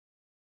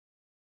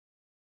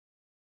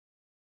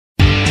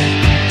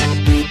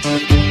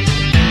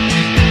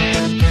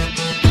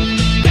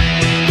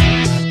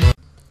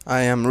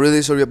I am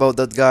really sorry about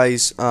that,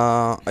 guys.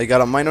 I got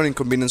a minor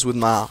inconvenience with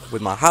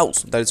my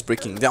house that is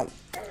breaking down.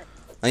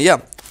 And yeah,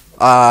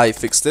 I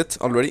fixed it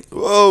already.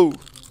 Whoa!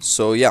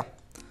 So yeah,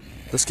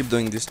 let's keep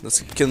doing this.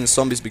 Let's keep killing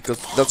zombies because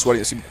that's what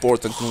is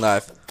important in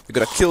life. We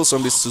gotta kill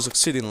zombies to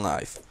succeed in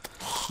life.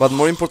 But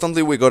more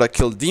importantly, we gotta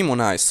kill demon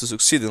eyes to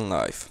succeed in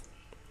life.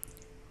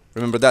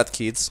 Remember that,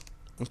 kids.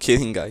 I'm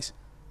kidding, guys.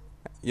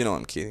 You know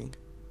I'm kidding.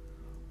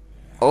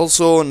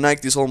 Also,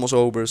 night is almost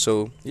over,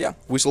 so yeah,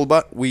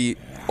 we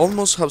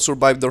almost have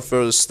survived our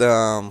first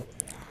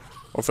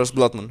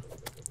blood moon.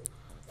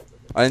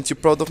 Aren't you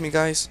proud of me,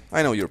 guys?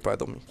 I know you're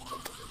proud of me.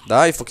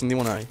 Die, fucking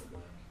demon eye.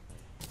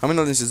 How many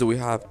audiences do we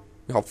have?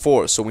 We have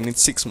 4, so we need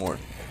 6 more.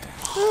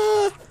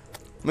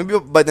 Maybe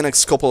by the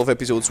next couple of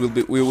episodes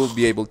we will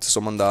be able to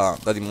summon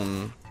the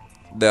demon,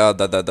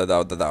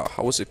 the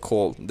how was it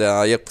called? The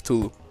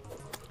Yakutulu.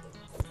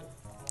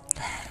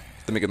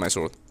 Let me get my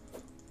sword.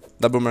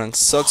 That boomerang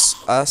sucks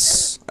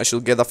ass. I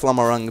should get a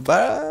flamarang, but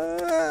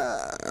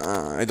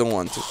I don't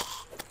want to.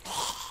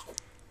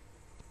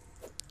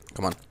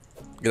 Come on,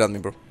 get at me,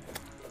 bro.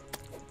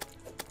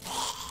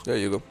 There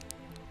you go.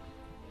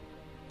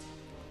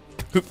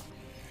 Hoop.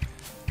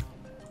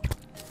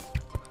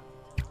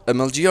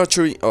 MLG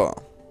archery. Oh,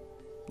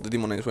 the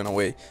demon eyes went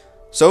away.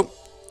 So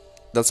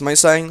that's my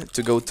sign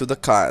to go to the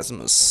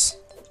cosmos,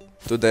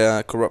 to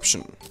the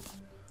corruption.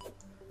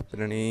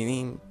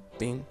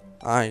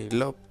 I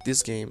love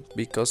this game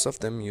because of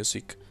the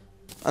music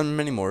and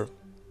many more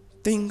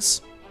things.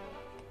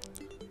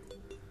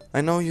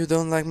 I know you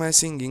don't like my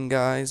singing,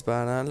 guys,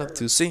 but I love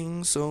to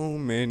sing so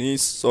many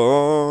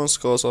songs,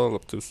 cause I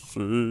love to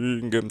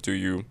sing them to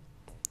you.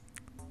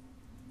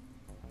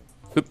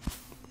 Oop.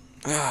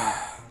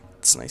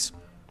 That's nice.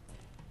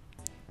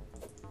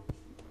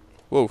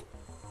 Whoa.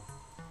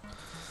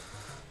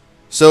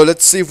 So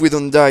let's see if we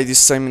don't die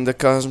this time in the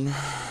chasm.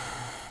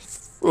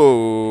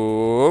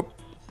 Oh.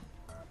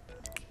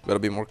 Gotta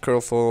be more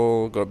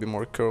careful, gotta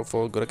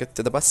get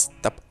to the bus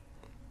stop.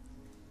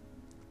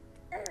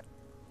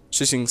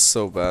 She sings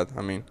so bad,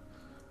 I'm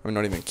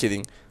not even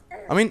kidding.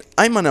 I'm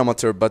an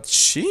amateur, but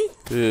she?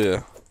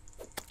 Yeah.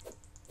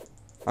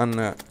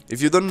 And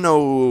if you don't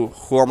know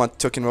who I'm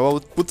talking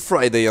about, put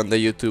Friday on the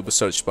YouTube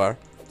search bar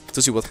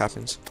to see what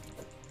happens.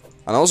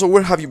 And also,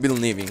 where have you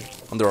been living?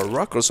 Under a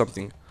rock or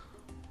something?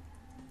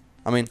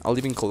 I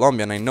live in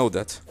Colombia and I know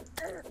that.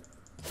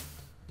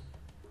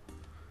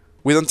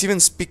 We don't even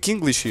speak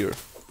English here.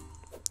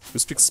 We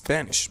speak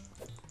Spanish.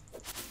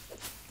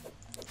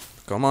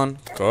 Come on,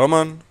 come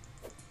on.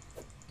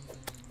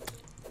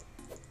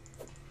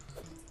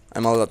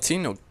 I'm a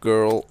Latino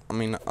girl. A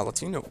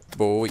Latino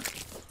boy.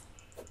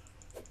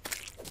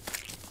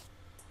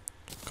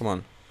 Come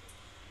on.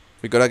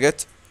 We gotta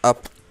get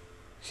up,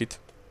 hit,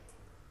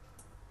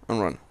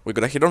 and run. We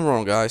gotta hit and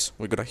run, guys.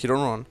 We gotta hit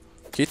and run.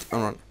 Hit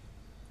and run.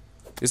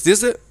 Is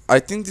this the... I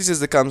think this is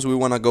the camps we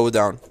wanna go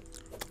down.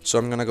 So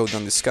I'm gonna go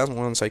down this chasm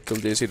once I kill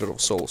this Eater of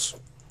Souls.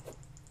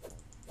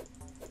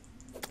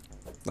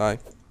 Die.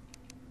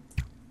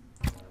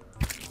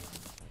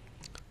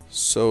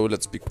 So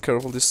let's be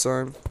careful this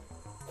time.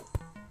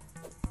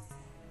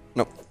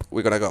 No,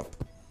 we gotta go up.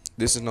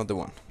 This is not the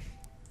one.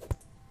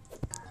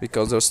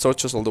 Because there's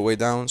torches all the way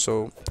down,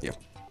 so yeah.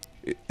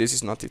 This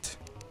is not it.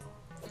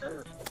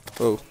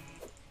 Oh.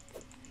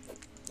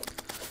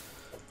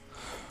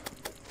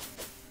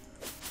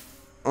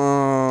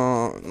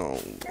 No.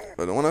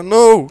 I don't wanna.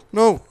 No!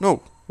 No!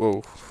 No!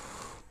 Whoa.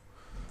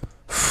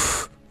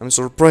 I'm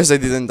surprised I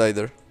didn't die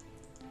there.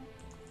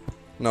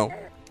 No.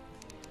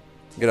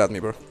 Get at me,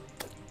 bro.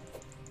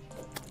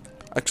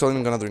 Actually,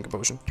 I'm gonna drink a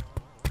potion.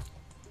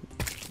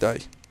 Die.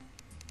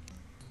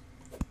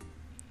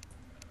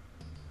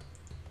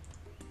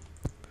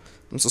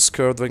 I'm so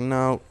scared right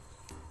now.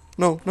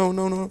 No, no,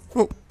 no, no,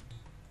 no.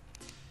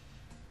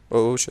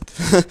 Oh shit.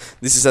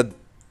 This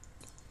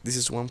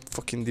is one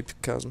fucking deep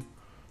chasm.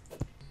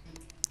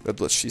 That's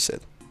what she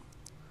said.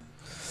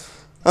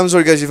 I'm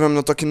sorry, guys, if I'm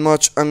not talking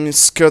much. I'm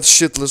scared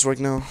shitless right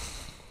now.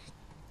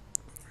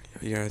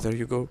 Yeah, there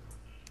you go.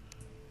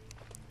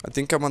 I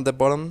think I'm at the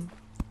bottom.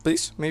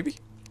 Please, maybe.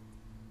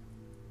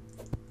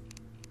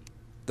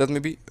 That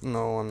maybe?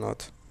 No, I'm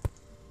not.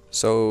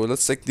 So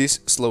let's take this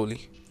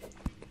slowly.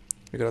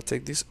 We gotta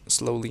take this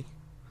slowly.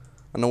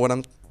 I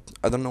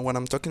don't know what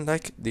I'm talking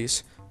like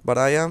this, but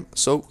I am.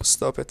 So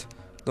stop it.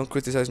 Don't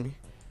criticize me.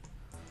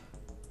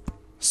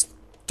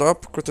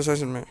 Stop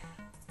criticizing me.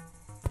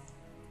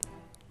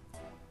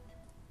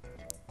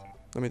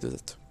 Let me do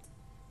that.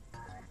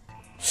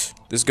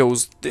 This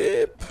goes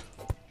deep.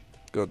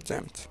 God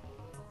damn it.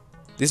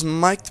 This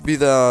might be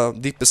the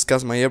deepest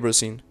chasm I ever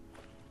seen.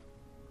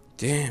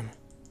 Damn.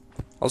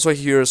 Also, I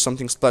hear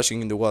something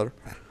splashing in the water.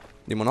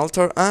 Demon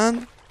altar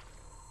and...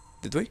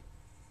 Did we?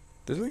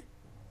 Did we?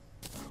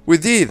 We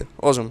did!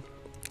 Awesome.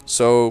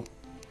 So...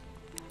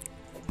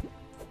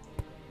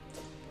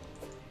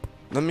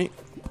 Let me...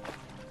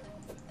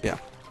 Yeah.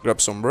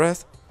 Grab some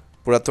breath.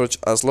 Put a torch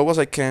as low as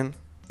I can.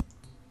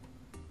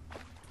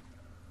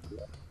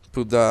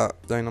 Put the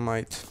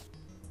dynamite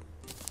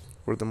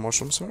where the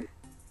mushrooms are.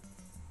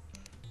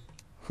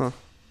 Huh.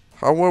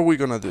 How are we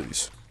gonna do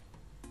this?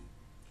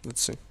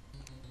 Let's see.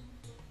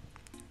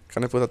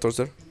 Can I put a torch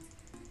there?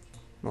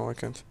 No, I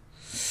can't.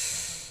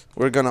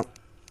 We're gonna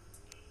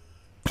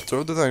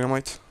throw the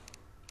dynamite.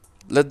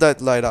 Let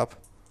that light up.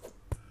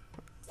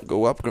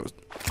 Go up,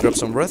 grab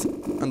some breath,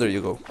 and there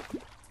you go.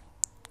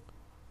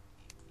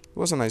 It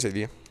was a nice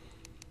idea.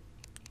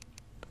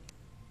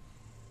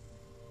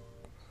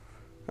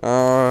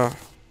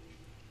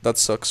 That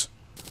sucks.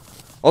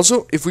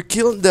 Also, if we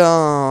kill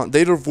the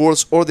Eight of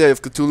Worlds or the Eye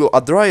of Cthulhu,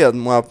 a Dryad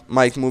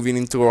might move in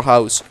into our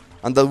house.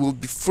 And that would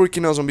be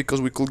freaking awesome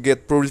because we could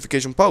get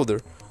purification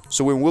powder.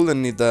 So we wouldn't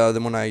need the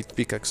Demonite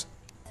pickaxe.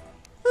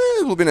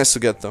 It would be nice to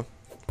get though.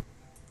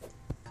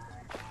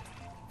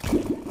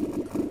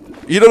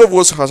 Either of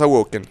us has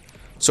awoken.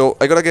 So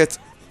I gotta get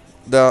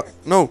the...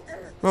 No,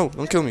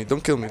 don't kill me,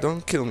 don't kill me,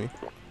 don't kill me.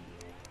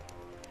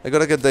 I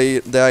gotta get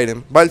the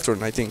item.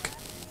 Viltron, I think.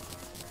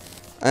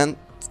 And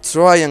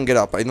try and get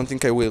up. I don't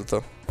think I will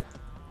though.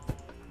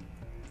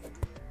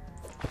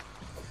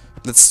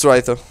 Let's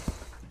try though.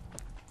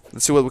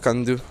 Let's see what we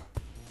can do.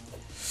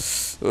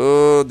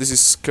 Oh, this is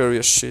scary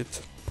as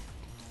shit.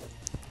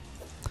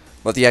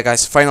 But yeah,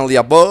 guys, finally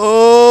a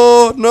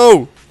boat.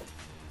 No!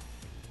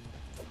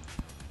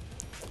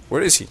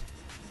 Where is he?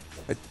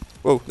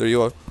 Oh, there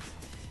you are.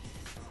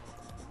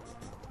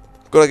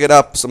 Gotta get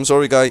up. I'm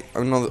sorry, guy.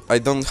 I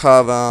don't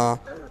have a...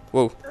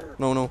 Whoa.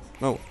 No.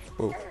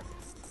 Whoa.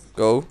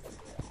 Go.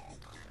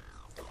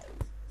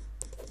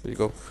 There you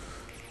go.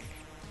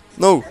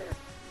 No!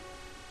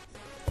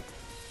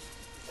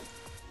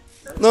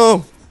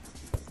 No!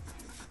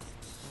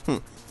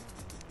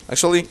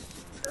 Actually...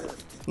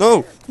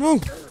 No!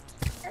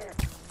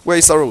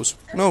 Waste arrows.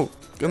 No!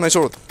 Get my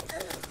sword.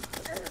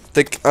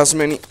 Take as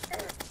many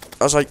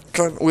as I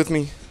can with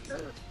me.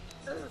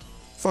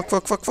 Fuck.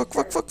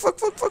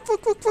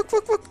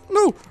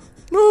 No!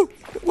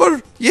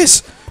 Water!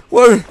 Yes!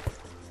 Water!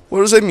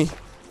 Water, save me.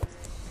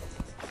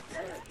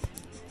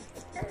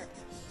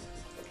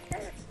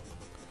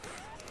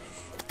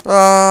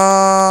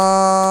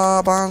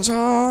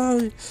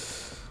 Banzai!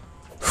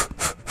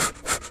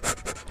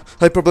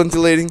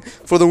 Hyperventilating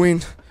for the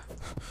win.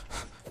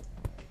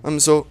 I'm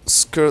so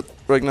scared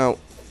right now.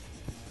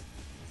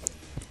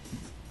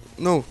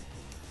 No.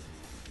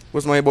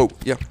 Where's my bow?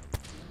 Yeah.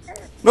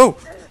 No!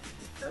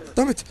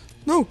 Damn it!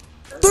 No!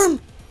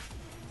 Damn!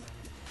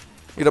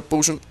 Get a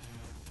potion.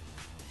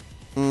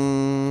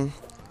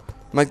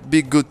 Might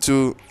be good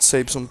to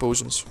save some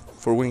potions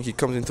for when he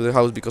comes into the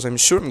house because I'm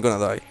sure I'm gonna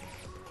die.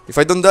 If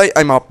I don't die,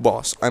 I'm a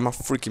boss. I'm a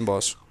freaking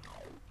boss.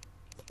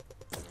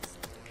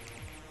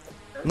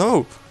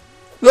 No!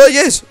 No,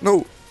 yes!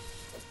 No!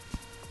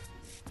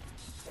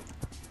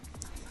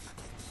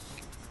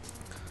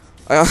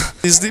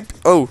 This deep.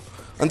 Oh,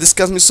 and this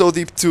got me so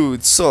deep too.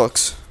 It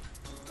sucks.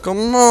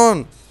 Come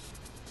on!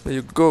 There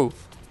you go.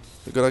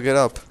 You gotta get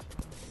up.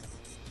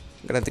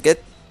 Gotta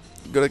get.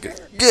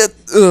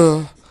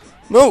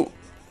 No!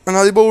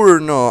 Another boulder.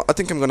 No, I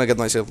think I'm gonna get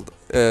myself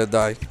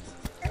die.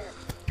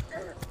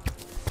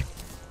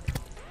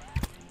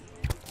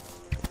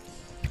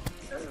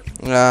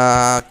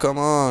 Come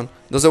on.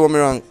 Does the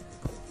boomerang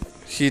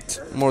hit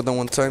more than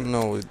one time?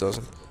 No, it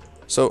doesn't.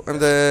 So I'm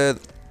dead.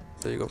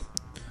 There you go.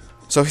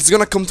 So he's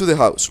gonna come to the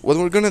house. What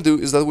we're gonna do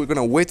is that we're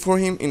gonna wait for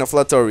him in a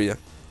flat area.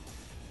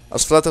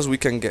 As flat as we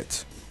can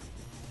get.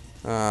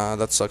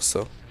 That sucks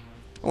though.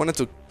 I wanted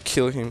to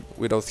kill him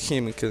without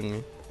him killing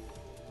me.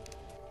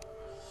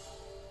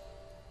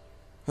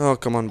 Oh,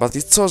 come on, but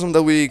it's awesome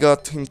that we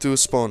got him to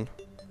spawn.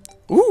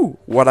 Ooh,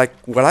 what I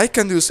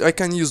can do is I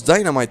can use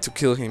dynamite to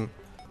kill him.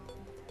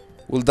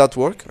 Will that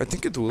work? I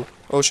think it will.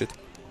 Oh shit.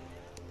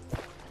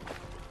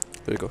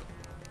 There you go.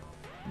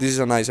 This is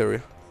a nice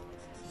area.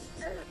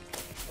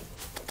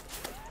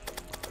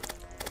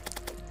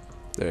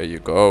 There you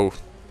go.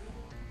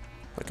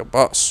 Like a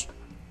boss.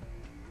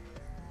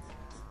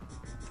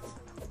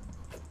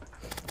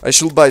 I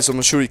should buy some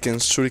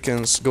shurikens.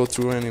 Shurikens go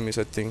through enemies,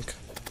 I think.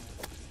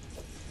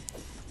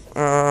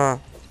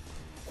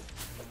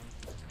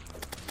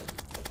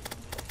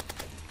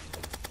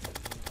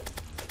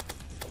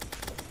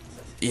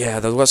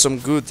 Yeah, that was some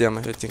good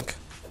damage, I think.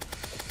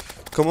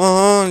 Come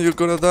on, you're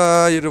gonna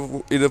die.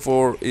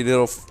 Either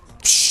of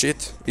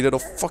shit. Either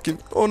of fucking.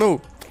 Oh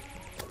no.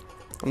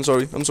 I'm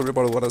sorry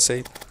about what I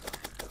said.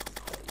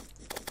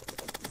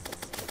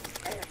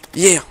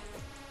 Yeah!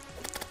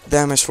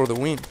 Damage for the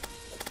win.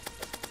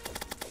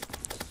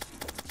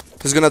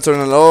 He's gonna turn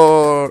a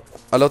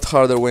lot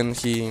harder when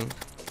he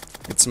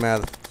gets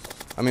mad.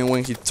 I mean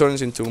when he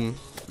turns into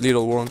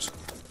little worms.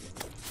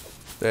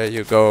 There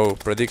you go,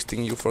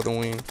 predicting you for the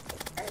win.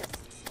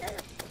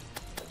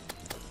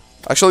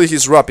 Actually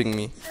he's wrapping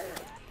me.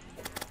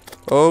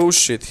 Oh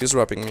shit, he's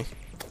wrapping me.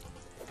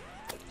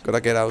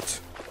 Gotta get out.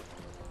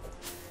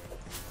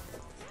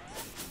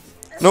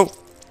 No!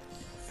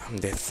 I'm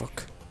dead,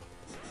 fuck.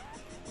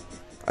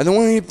 I don't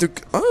want him to...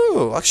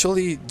 Oh,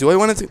 actually, do I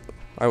want to...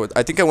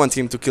 I think I want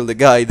him to kill the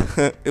guide.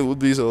 It would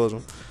be so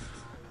awesome.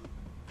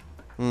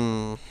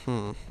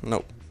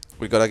 No.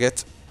 We gotta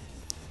get...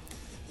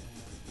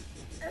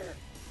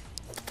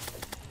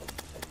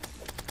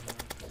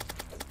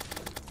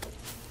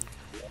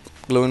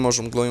 Glowing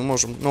mushroom, glowing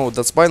mushroom. No,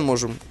 that's bile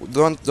mushroom.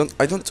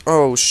 I don't.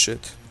 Oh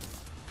shit.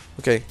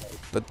 Okay,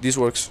 this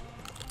works.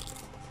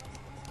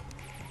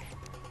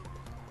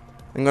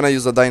 I'm gonna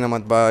use the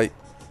dynamite by.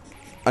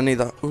 I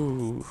need a.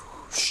 Ooh,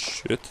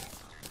 shit.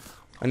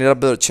 I need a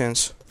better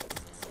chance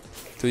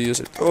to use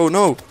it. Oh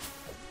no!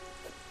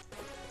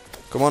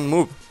 Come on,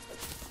 move.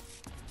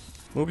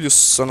 Move, you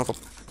son of a.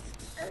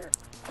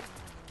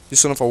 You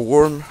son of a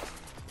worm.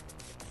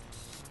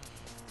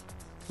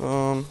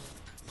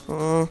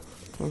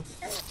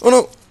 Oh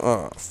no!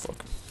 Ah,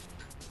 fuck.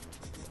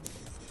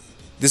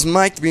 This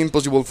might be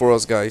impossible for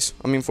us, guys.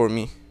 I mean, for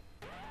me.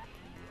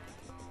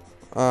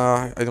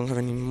 I don't have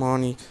any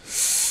money.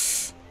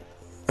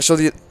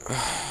 Actually,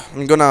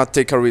 I'm gonna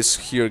take a risk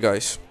here,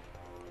 guys.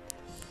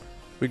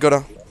 We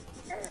gotta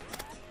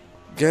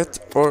get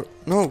or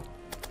no.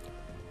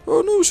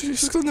 Oh no,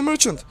 she's got the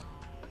merchant.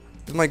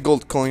 It's my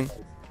gold coin.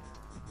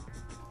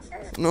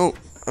 No.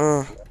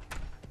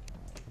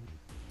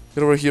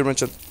 Get over here,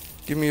 merchant.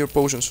 Give me your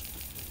potions.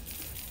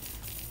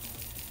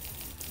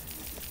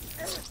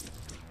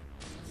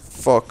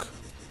 Fuck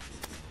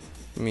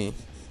me.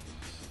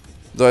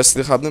 Do I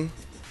still have them?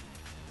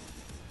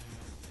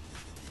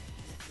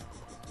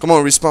 Come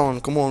on,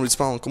 respawn. Come on,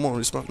 respawn. Come on,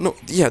 respawn. No,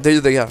 yeah,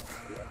 there they are.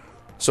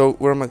 So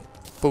where are my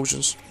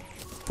potions?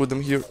 Put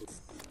them here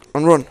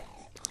and run.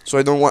 So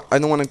I don't want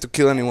him to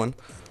kill anyone,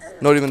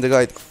 not even the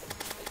guide.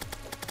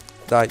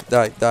 Die,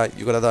 die, die.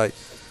 You gotta die.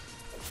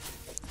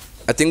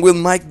 I think we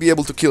might be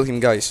able to kill him,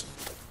 guys.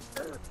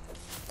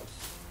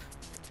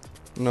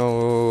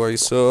 No, I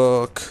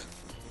suck.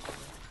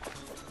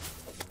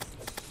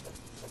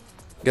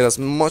 Get as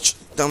much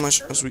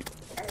damage as we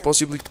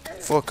possibly.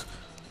 Fuck.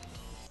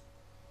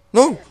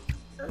 No!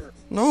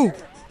 No!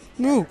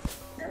 No!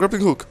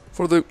 Grappling hook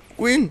for the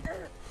win!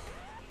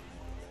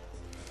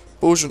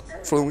 Potion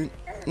for the win.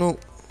 No.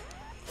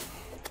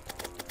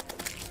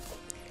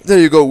 There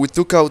you go. We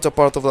took out a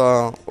part of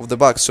the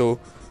back, so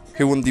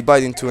he won't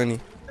divide into any.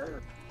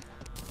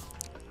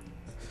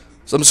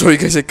 So I'm sorry,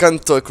 guys. I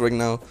can't talk right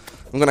now.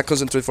 I'm gonna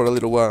concentrate for a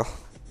little while.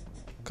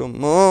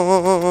 Come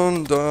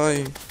on,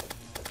 die.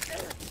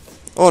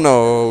 Oh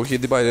no, he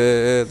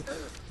divided.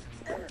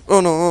 Oh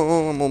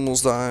no, I'm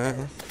almost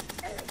dying.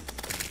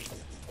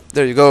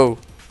 There you go.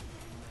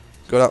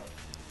 Got up.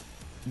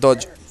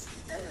 Dodge.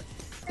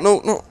 No,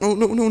 no, no,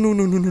 no, no, no, no,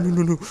 no, no, no,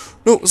 no, no.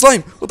 No,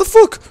 slime! What the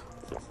fuck?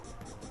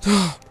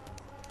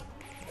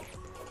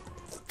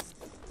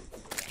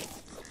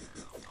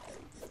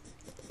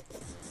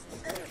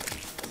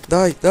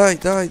 Die, die,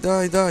 die,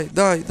 die, die,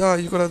 die, die,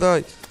 you gotta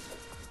die.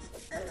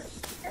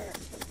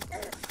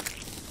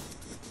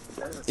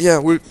 Yeah,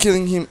 we're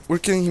killing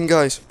him,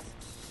 guys.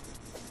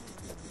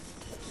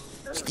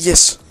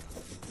 Yes.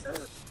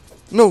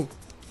 No.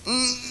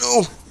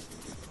 No.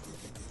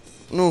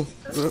 No.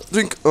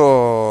 Drink.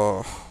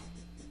 Oh.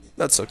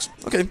 That sucks.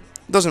 Okay.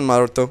 Doesn't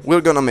matter though.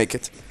 We're gonna make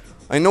it.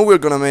 I know we're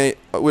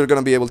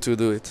gonna be able to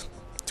do it.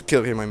 To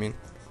kill him, I mean.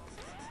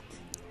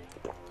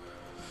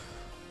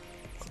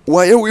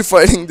 Why are we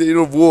fighting the Age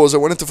of Wars? I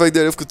wanted to fight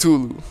the Eye of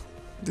Cthulhu.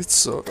 It's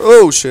so.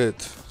 Oh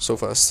shit. So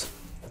fast.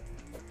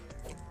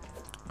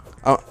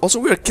 Also,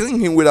 we are killing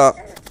him with a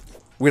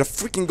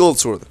freaking gold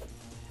sword.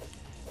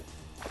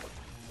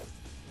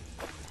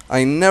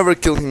 I never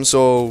killed him,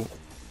 so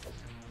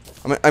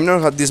I mean, I've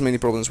never had this many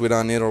problems with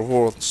an Age of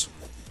Wars.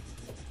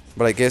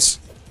 But I guess.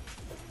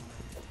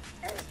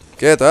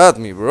 Get at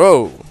me,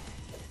 bro.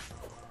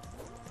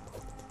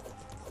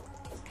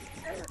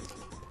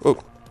 Oh.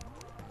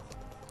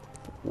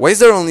 Why is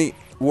there only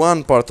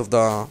one part of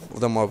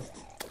the mob?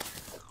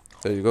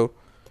 There you go.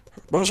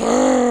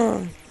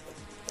 Bonjour!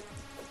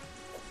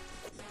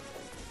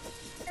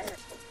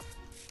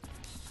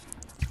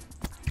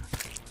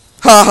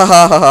 Ha ha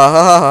ha ha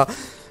ha ha!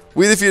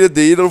 We defeated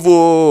the Age of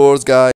Wars, guys.